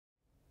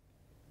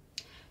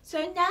So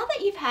now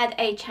that you've had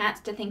a chance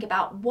to think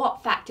about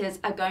what factors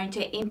are going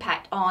to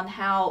impact on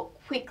how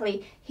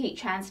quickly heat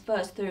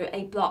transfers through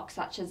a block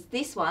such as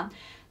this one,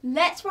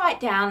 let's write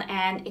down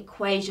an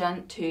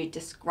equation to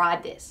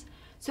describe this.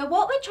 So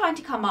what we're trying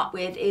to come up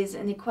with is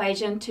an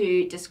equation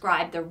to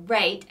describe the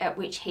rate at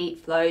which heat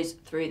flows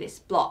through this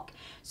block.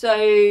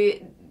 So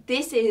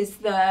this is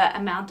the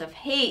amount of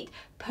heat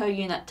per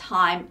unit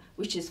time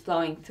which is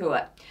flowing through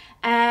it.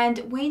 And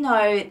we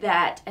know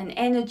that an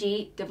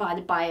energy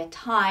divided by a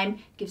time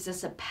gives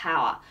us a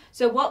power.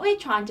 So what we're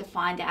trying to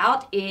find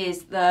out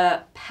is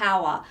the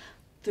power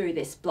through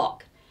this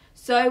block.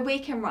 So we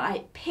can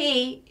write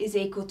P is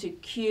equal to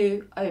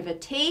Q over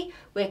T,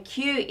 where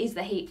Q is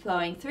the heat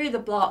flowing through the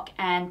block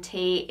and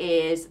T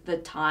is the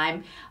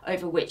time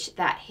over which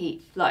that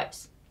heat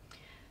flows.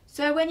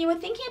 So when you were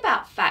thinking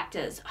about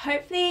factors,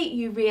 hopefully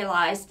you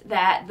realized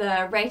that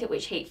the rate at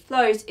which heat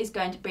flows is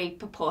going to be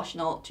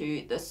proportional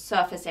to the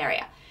surface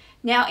area.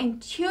 Now,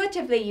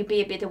 intuitively, you'd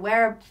be a bit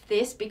aware of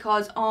this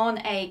because on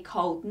a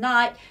cold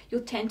night,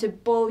 you'll tend to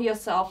ball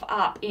yourself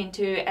up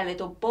into a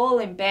little ball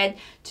in bed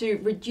to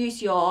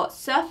reduce your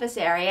surface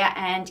area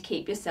and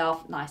keep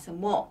yourself nice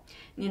and warm.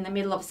 And in the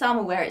middle of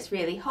summer where it's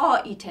really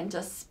hot, you tend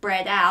to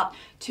spread out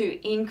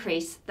to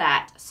increase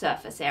that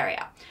surface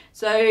area.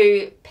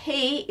 So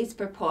P is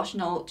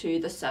proportional to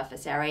the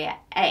surface area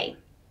A.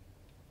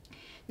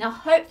 Now,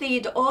 hopefully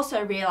you'd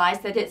also realize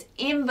that it's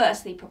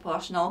inversely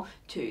proportional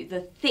to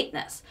the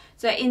thickness.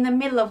 So in the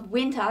middle of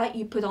winter,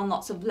 you put on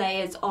lots of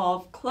layers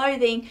of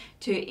clothing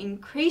to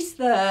increase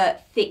the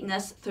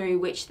thickness through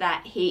which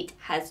that heat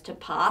has to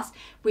pass,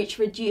 which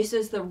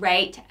reduces the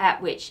rate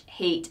at which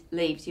heat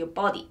leaves your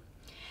body.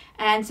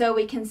 And so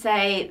we can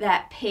say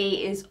that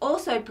P is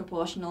also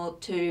proportional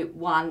to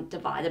 1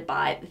 divided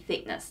by the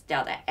thickness,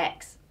 delta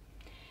X.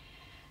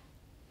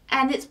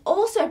 And it's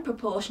also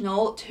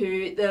proportional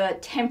to the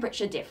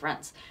temperature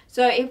difference.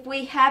 So if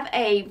we have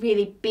a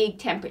really big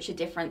temperature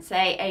difference,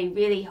 say a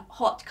really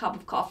hot cup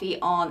of coffee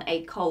on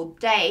a cold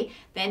day,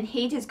 then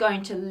heat is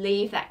going to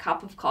leave that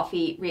cup of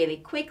coffee really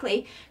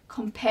quickly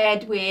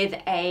compared with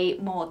a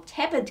more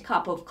tepid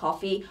cup of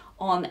coffee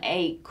on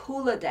a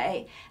cooler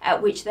day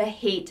at which the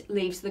heat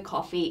leaves the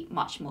coffee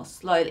much more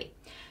slowly.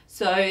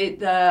 So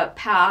the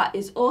power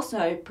is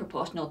also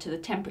proportional to the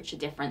temperature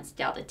difference,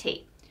 delta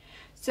T.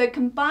 So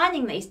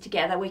combining these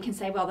together, we can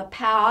say, well, the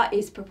power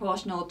is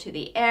proportional to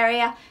the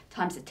area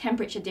times the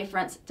temperature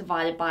difference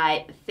divided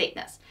by the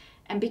thickness.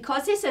 And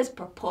because this is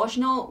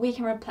proportional, we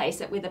can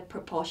replace it with a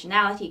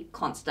proportionality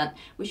constant,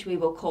 which we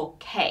will call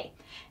K.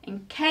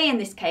 And K in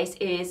this case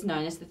is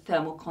known as the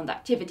thermal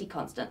conductivity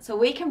constant. So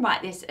we can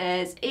write this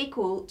as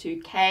equal to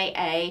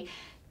Ka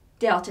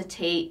delta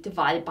T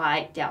divided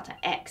by delta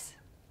X.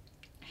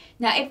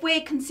 Now, if we're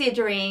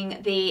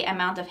considering the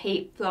amount of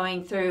heat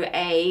flowing through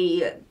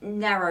a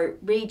narrow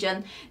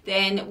region,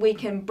 then we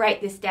can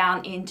break this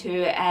down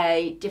into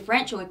a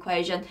differential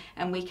equation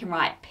and we can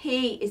write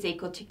P is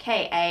equal to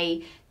Ka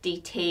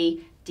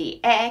dt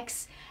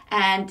dx,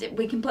 and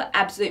we can put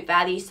absolute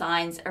value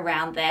signs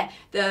around there.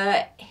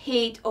 The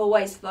heat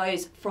always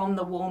flows from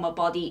the warmer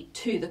body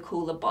to the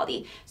cooler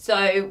body.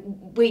 So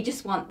we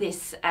just want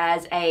this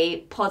as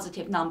a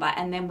positive number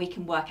and then we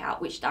can work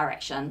out which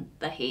direction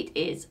the heat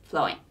is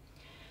flowing.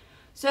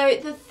 So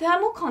the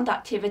thermal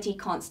conductivity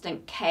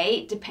constant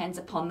K depends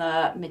upon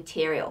the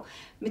material.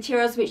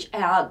 Materials which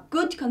are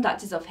good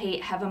conductors of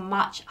heat have a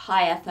much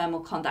higher thermal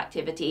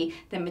conductivity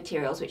than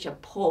materials which are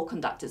poor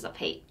conductors of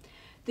heat.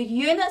 The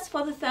units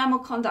for the thermal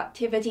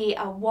conductivity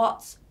are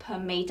watts per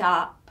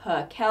meter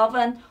per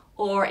Kelvin,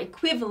 or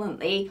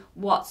equivalently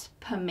watts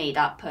per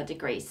meter per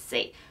degree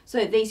C.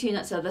 So these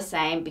units are the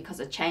same because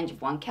a change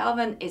of 1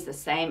 Kelvin is the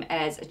same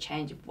as a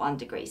change of 1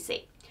 degree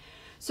C.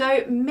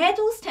 So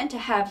metals tend to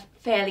have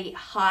fairly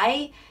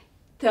high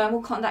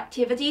thermal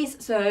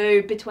conductivities,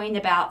 so between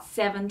about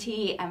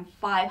 70 and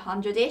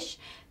 500-ish.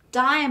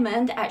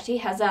 Diamond actually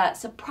has a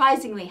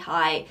surprisingly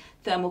high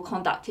thermal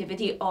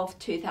conductivity of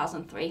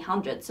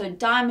 2,300. So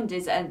diamond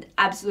is an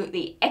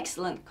absolutely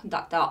excellent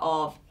conductor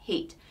of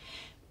heat.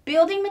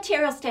 Building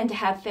materials tend to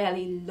have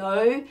fairly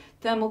low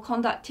thermal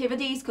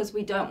conductivities because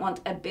we don't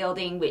want a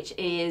building which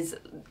is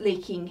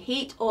leaking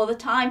heat all the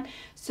time.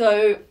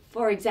 So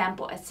for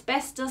example,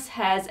 asbestos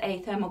has a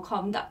thermal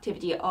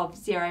conductivity of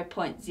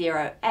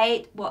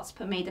 0.08 watts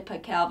per meter per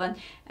Kelvin,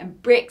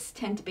 and bricks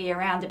tend to be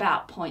around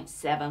about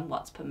 0.7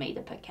 watts per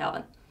meter per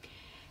Kelvin.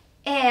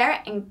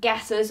 Air and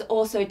gases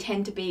also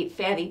tend to be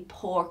fairly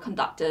poor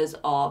conductors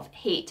of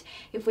heat.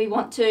 If we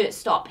want to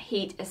stop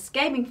heat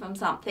escaping from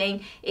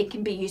something, it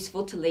can be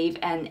useful to leave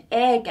an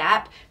air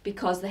gap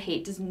because the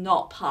heat does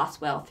not pass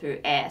well through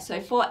air.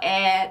 So for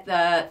air,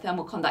 the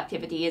thermal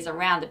conductivity is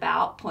around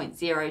about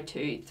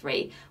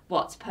 0.023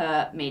 watts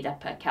per meter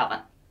per Kelvin.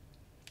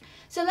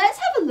 So let's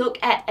have a look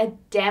at a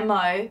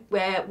demo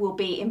where we'll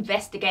be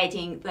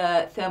investigating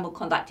the thermal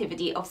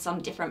conductivity of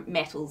some different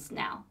metals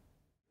now.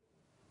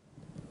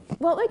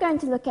 What we're going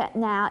to look at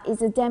now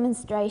is a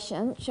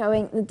demonstration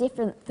showing the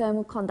different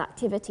thermal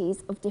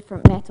conductivities of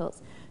different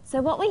metals.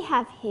 So what we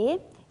have here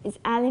is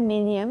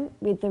aluminium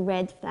with the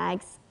red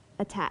flags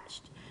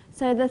attached.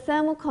 So the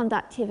thermal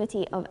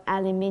conductivity of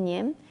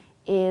aluminium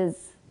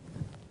is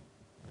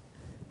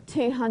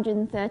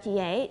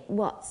 238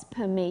 watts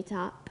per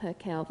meter per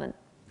Kelvin.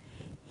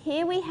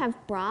 Here we have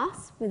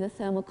brass with a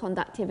thermal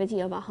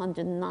conductivity of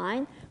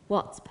 109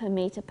 watts per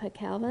meter per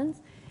Kelvin.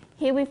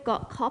 Here we've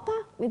got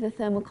copper with a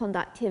thermal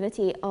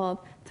conductivity of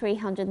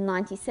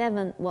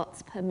 397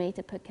 watts per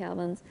meter per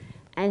Kelvin.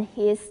 And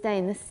here's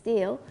stainless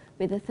steel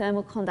with a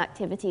thermal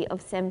conductivity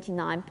of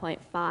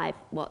 79.5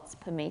 watts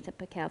per meter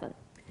per Kelvin.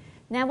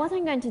 Now what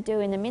I'm going to do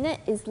in a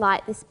minute is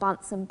light this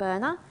Bunsen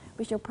burner,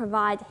 which will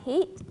provide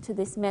heat to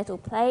this metal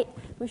plate,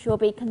 which will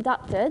be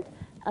conducted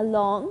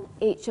along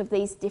each of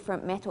these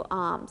different metal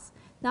arms.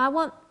 Now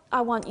what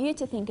I want you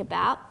to think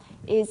about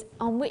is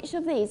on which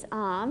of these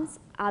arms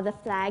are the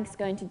flags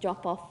going to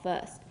drop off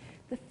first.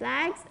 The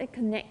flags are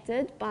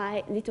connected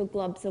by little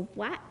globs of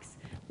wax.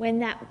 When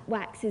that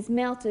wax is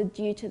melted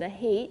due to the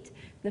heat,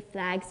 the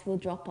flags will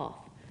drop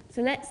off.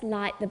 So let's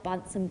light the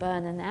Bunsen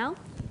burner now.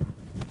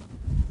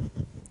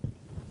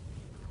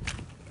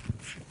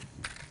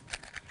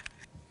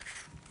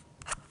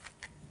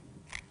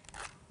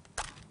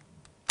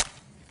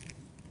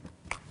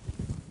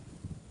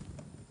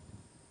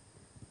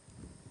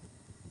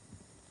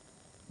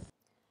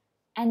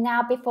 And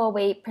now, before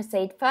we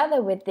proceed further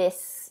with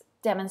this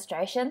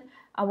demonstration,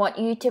 I want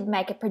you to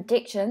make a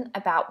prediction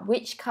about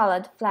which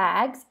coloured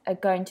flags are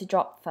going to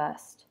drop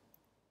first.